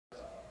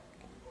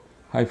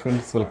Hi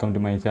friends, welcome to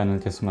my channel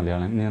Chess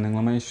Malayalam.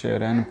 I will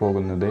share and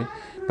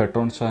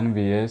petrochan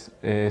vs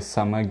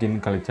semagin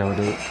കളിച്ച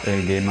ഒരു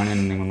ഗെയിമാണ്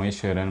ഞാൻ നിങ്ങളുമായി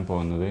ഷെയർ ചെയ്യാൻ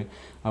പോകുന്നത്.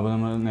 അപ്പോൾ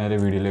നമ്മൾ നേരെ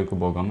വീഡിയോയിലേക്ക്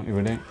പോകാം.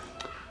 ഇവിടെ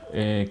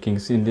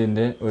കിങ്സ്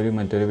ഇന്ത്യൻ്റെ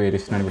മറ്റൊരു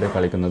വേരിയേഷനാണ് ഇവിടെ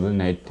കളിക്കുന്നത്.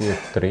 Night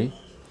F3.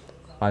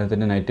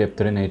 ആദ്യത്തെ night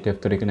F3, night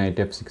F3ക്ക്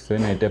night F6,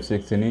 night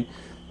F6ന്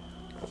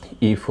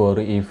E4,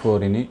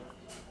 E4ന്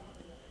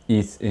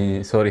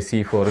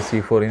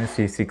C4ന്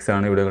C6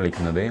 ആണ് ഇവിടെ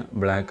കളിക്കുന്നത്.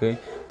 ബ്ലാക്ക്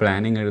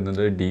പ്ലാനിങ്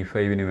എഴുതുന്നത്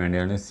D5ന്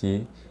വേണ്ടിയാണ്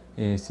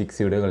C6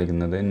 ഇവിടെ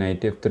കളിക്കുന്നത്.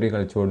 നൈറ്റ് F3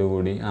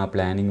 കളിച്ചതോടുകൂടി ആ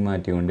പ്ലാനിങ്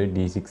മാറ്റിക്കൊണ്ട്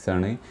D6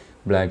 ആണ്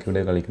ബ്ലാക്ക്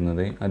ഇവിടെ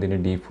കളിക്കുന്നത്. അതിന്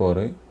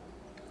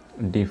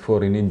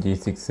D4ന്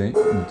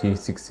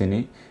G6ന്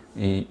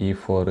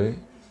E4.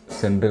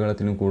 സെൻട്രൽ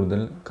കളത്തിന് കൂടുതൽ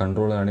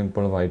കൺട്രോളാണ്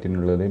ഇപ്പോൾ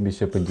വൈറ്റിനുള്ളത്.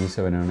 ബിഷപ്പ്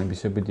G7 ആണ്.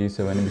 Bishop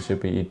G7,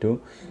 bishop E2.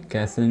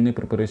 കാസലിന്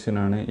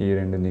പ്രിപ്പറേഷനാണ് ഈ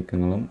രണ്ട്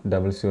നീക്കങ്ങളും.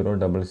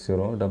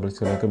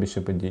 0-0-0-0-0ക്ക്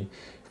ബിഷപ്പ്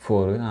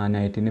G4. ആ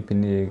നൈറ്റിന്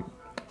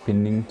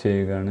പിന്നിങ്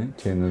ചെയ്യുകയാണ്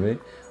ചെയ്യുന്നത്.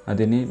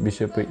 അതിന്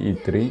ബിഷപ്പ്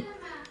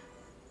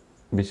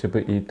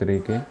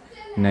E3ക്ക്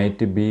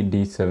നൈറ്റ്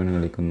D7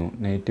 കളിക്കുന്നു.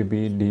 നൈറ്റ്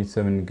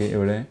D7ക്ക്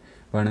ഇവിടെ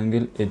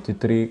വേണമെങ്കിൽ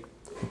H3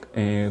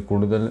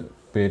 കൂടുതൽ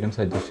പേരും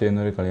സജസ്റ്റ് ചെയ്യുന്ന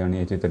ഒരു കളിയാണ്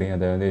H3.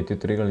 അതായത്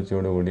H3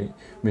 കളിച്ചതോടുകൂടി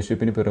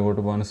ബിഷപ്പിന് പിറകോട്ട്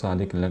പോകാൻ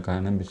സാധിക്കില്ല.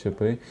 കാരണം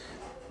ബിഷപ്പ്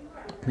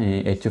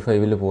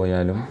H5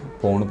 പോയാലും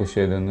പോൺ പുഷ്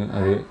ചെയ്തെന്ന്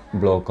അത്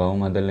ബ്ലോക്കാവും.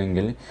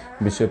 അതല്ലെങ്കിൽ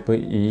ബിഷപ്പ്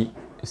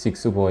E6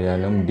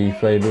 പോയാലും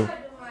D5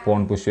 പോൺ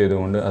പുഷ്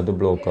ചെയ്തുകൊണ്ട് അത്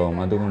ബ്ലോക്കാവും.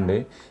 അതുകൊണ്ട്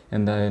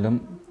എന്തായാലും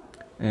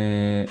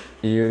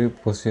ഈ ഒരു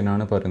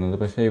പൊസിഷനാണ് പറയുന്നത്.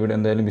 പക്ഷേ ഇവിടെ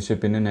എന്തായാലും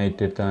ബിഷപ്പിന്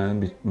നൈറ്റ് എടുത്താൽ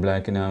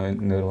ബ്ലാക്കിന്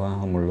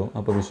നിർവാഹമുള്ളൂ.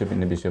 അപ്പോൾ ബിഷപ്പ്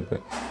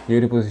ഈ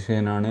ഒരു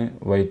പൊസിഷനാണ്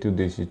വൈറ്റ്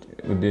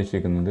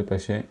ഉദ്ദേശിക്കുന്നത്.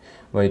 പക്ഷേ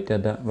വൈറ്റ്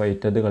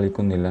അത്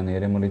കളിക്കുന്നില്ല.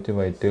 നേരെ മറിച്ച്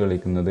വൈറ്റ്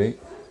കളിക്കുന്നത്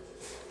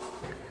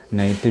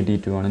നൈറ്റ്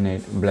D2 ആണ്.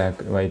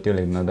 വൈറ്റ്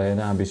കളിക്കുന്നത്.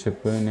 അതായത് ആ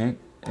ബിഷപ്പിനെ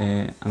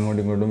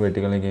അങ്ങോട്ടും ഇങ്ങോട്ടും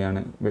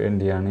വെട്ടിക്കളിക്കുകയാണ്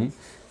വേണ്ടിയാണ്.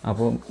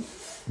 അപ്പോൾ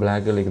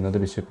ബ്ലാക്ക് കളിക്കുന്നത്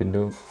ബിഷപ്പിൻ്റെ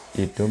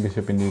E2,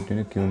 ബിഷപ്പിൻ്റെ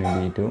E2ന്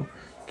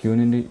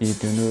ക്യൂനിൻ്റെ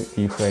E2ന്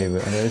E5.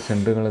 അതായത്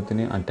സെൻട്രൽ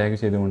കളത്തിന് അറ്റാക്ക്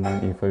ചെയ്തുകൊണ്ടാണ്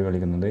E5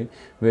 കളിക്കുന്നത്.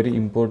 വെരി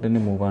ഇമ്പോർട്ടൻ്റ്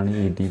മൂവാണ്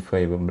ഈ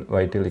D5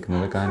 വൈറ്റ്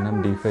കളിക്കുന്നത്. കാരണം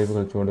D5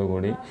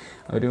 കളിച്ചതോടുകൂടി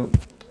ഒരു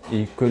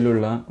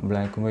ഈക്വലുള്ള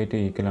ബ്ലാക്കും വൈറ്റ്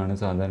ഈക്വലാണ്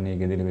സാധാരണ ഈ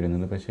ഗതിയിൽ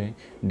വരുന്നത്. പക്ഷേ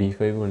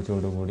D5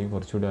 കളിച്ചതോടുകൂടി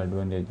കുറച്ചുകൂടി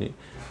അഡ്വാൻറ്റേജ്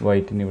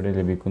വൈറ്റിന് ഇവിടെ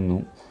ലഭിക്കുന്നു.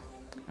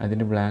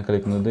 അതിന് ബ്ലാക്ക്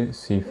കളിക്കുന്നത്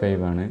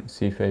C5 ആണ്.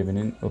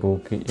 C5ന്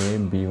rook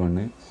B1,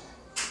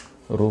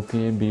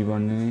 rook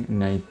B1ന്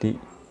night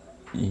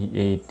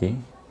E8,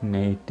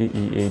 night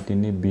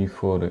E8ന്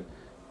B4.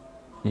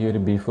 ഈ ഒരു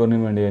B4ന്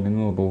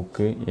വേണ്ടിയായിരുന്നു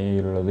റൂക്ക്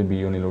എയിലുള്ളത്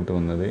B1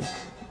 വന്നത്.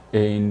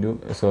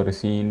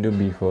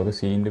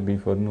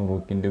 C/B4ന്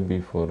റൂക്കിൻ്റെ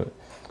B4.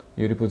 ഈ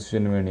ഒരു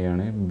പൊസിഷന്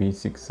വേണ്ടിയാണ്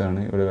B6 ആണ്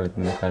ഇവിടെ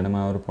കളിക്കുന്നത്. കാരണം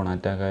ആ ഒരു പോൺ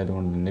അറ്റാക്ക്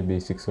ആയതുകൊണ്ട് തന്നെ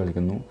B6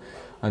 കളിക്കുന്നു.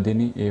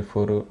 അതിന്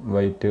A4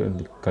 വൈറ്റ്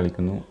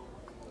കളിക്കുന്നു.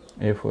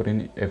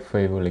 A4ന്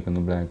F5 കളിക്കുന്നു.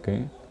 ബ്ലാക്ക്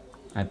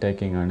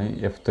അറ്റാക്കിംഗ് ആണ്.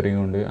 F3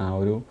 കൊണ്ട് ആ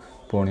ഒരു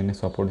പോണിനെ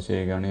സപ്പോർട്ട്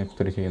ചെയ്യുകയാണ്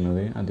F3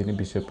 ചെയ്യുന്നത്. അതിന്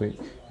ബിഷപ്പ്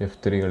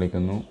F3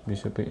 കളിക്കുന്നു.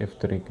 ബിഷപ്പ്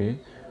F3ക്ക്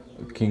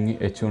കിങ്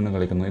H1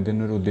 കളിക്കുന്നു.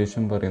 ഇതിനൊരു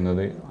ഉദ്ദേശം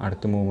പറയുന്നത്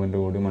അടുത്ത മൂവ്മെൻ്റ്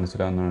കൂടി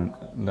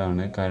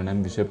മനസ്സിലാവുന്നതാണ്. കാരണം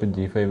ബിഷപ്പ്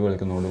G5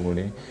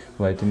 കളിക്കുന്നതോടുകൂടി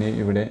വൈറ്റിന്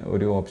ഇവിടെ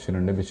ഒരു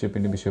ഓപ്ഷനുണ്ട്, ബിഷപ്പ്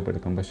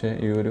എടുക്കാം. പക്ഷേ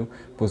ഈ ഒരു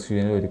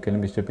പൊസിഷനിൽ ഒരിക്കലും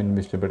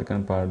ബിഷപ്പ് എടുക്കാൻ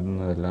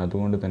പാടുന്നതല്ല.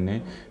 അതുകൊണ്ട് തന്നെ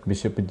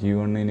ബിഷപ്പ്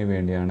G1ന്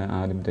വേണ്ടിയാണ്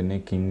ആദ്യം തന്നെ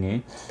കിങ്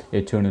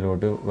H1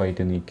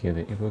 വൈറ്റ്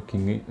നീക്കിയത്. ഇപ്പോൾ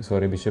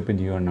ബിഷപ്പ്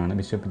G1 ആണ്.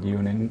 ബിഷപ്പ്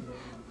G1ന്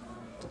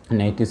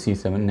നൈറ്റ്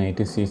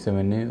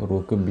C7ന്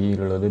റൂക്ക്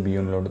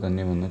B1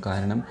 തന്നെ വന്നു.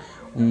 കാരണം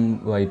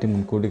വൈറ്റ്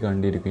മുൻകൂട്ടി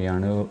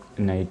കണ്ടിരിക്കുകയാണ്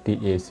നൈറ്റ്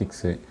A6.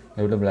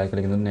 ഇവിടെ ബ്ലാക്ക്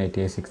കളിക്കുന്നത് നൈറ്റ്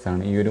A6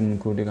 ആണ്. ഈ ഒരു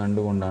മുൻകൂട്ടി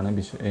കണ്ടുകൊണ്ടാണ്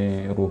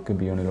റൂക്ക്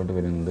B1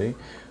 വരുന്നത്.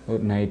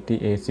 Night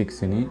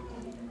A6ന്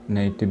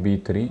night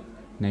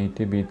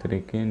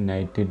B3ക്ക്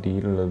night D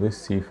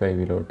C5.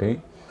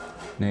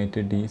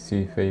 Night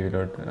C5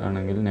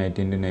 ആണെങ്കിൽ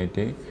നൈറ്റിന്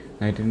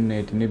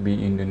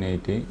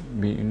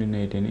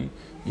B/നൈറ്റിന്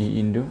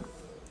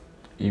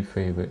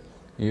E/E5.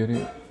 ഈ ഒരു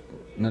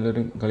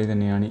നല്ലൊരു കളി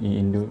തന്നെയാണ്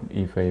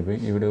E/E5.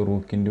 ഇവിടെ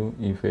റൂക്കിൻ്റെ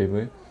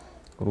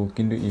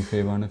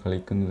E5 ആണ്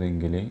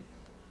കളിക്കുന്നതെങ്കിൽ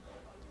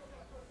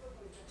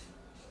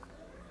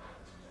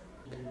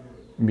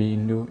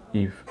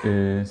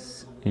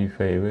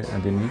B/E5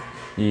 അതിന്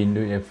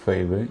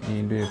E/F5.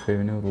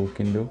 E/F5ന്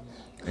റൂക്കിൻ്റെ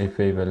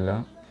F5 അല്ല,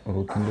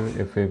 റൂക്കിൻ്റെ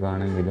F5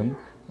 ആണെങ്കിലും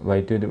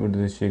വൈറ്റ്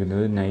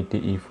ഉദ്ദേശിക്കുന്നത് നൈറ്റ്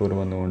E4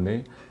 വന്നുകൊണ്ട്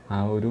ആ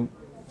ഒരു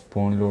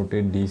പോണിലോട്ട്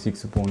D6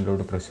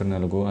 പോണിലോട്ട് പ്രഷർ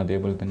നൽകും.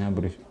 അതേപോലെ തന്നെ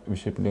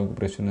ബിഷപ്പിലേക്ക്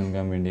പ്രഷർ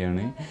നൽകാൻ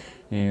വേണ്ടിയാണ്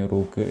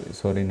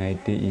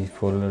നൈറ്റ്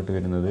E4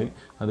 വരുന്നത്.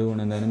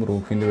 അതുകൊണ്ട് എന്തായാലും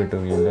റൂക്കിൻ്റെ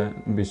വെട്ടുകയില്ല.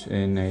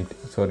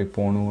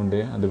 പോൺ കൊണ്ട്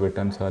അത്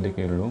വെട്ടാൻ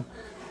സാധിക്കുകയുള്ളൂ.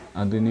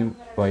 അതിന്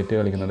വൈറ്റ്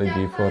കളിക്കുന്നത്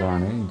G4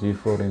 ആണ്.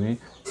 G4ന്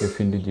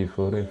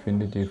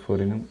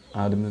F/G4നും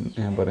ആദ്യം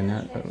ഞാൻ പറഞ്ഞ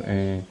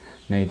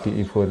നൈറ്റ്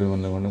E4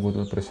 വന്നുകൊണ്ട്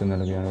കൂടുതൽ പ്രഷർ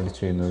നൽകുകയാണ് ഇവിടെ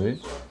ചെയ്യുന്നത്.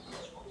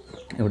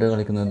 ഇവിടെ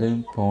കളിക്കുന്നത്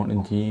പോൺ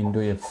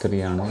G/F3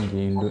 ആണ്.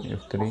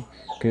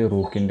 G/F3ക്ക്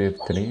റൂക്കിൻ്റെ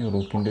F3,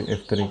 റൂക്കിൻ്റെ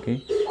F3ക്ക്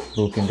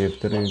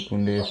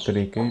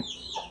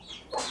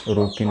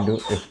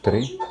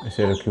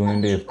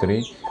ക്യൂനിൻ്റെ F3,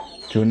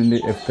 ക്യൂനിൻ്റെ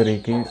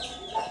F3ക്ക്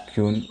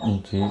queen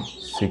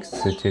G7,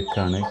 G6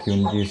 ചെക്കാണ്.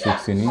 Queen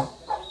G6ന്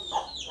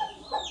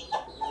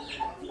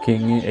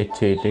king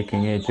H8.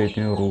 King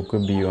H8ന് rook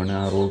B1.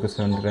 ആ റൂക്ക്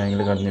 7th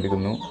റാങ്കിൽ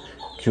കടന്നിരിക്കുന്നു.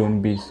 ക്യൂൻ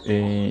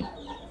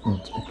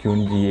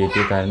G8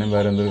 കാരണം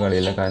വേറെ എന്തൊരു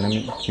കളിയില്ല. കാരണം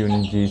ക്യൂൻ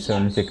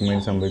G7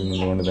 ചെക്ക്മേറ്റ്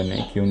സംഭവിക്കുന്നത് കൊണ്ട് തന്നെ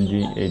ക്യൂൻ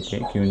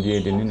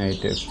G8ന്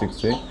നൈറ്റ്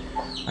F6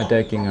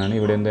 അറ്റാക്കിംഗ് ആണ്.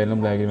 ഇവിടെ എന്തായാലും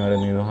ബ്ലാക്കിൽ വേറെ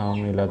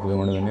നിർവഹണം ഇല്ലാത്തത്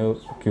കൊണ്ട് തന്നെ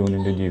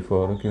ക്യൂനിൻ്റെ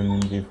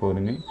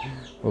G4ന്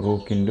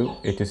റൂക്ക് ഇൻറ്റു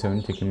H7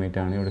 ചെക്ക്മേറ്റ്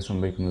ആണ് ഇവിടെ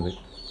സംഭവിക്കുന്നത്.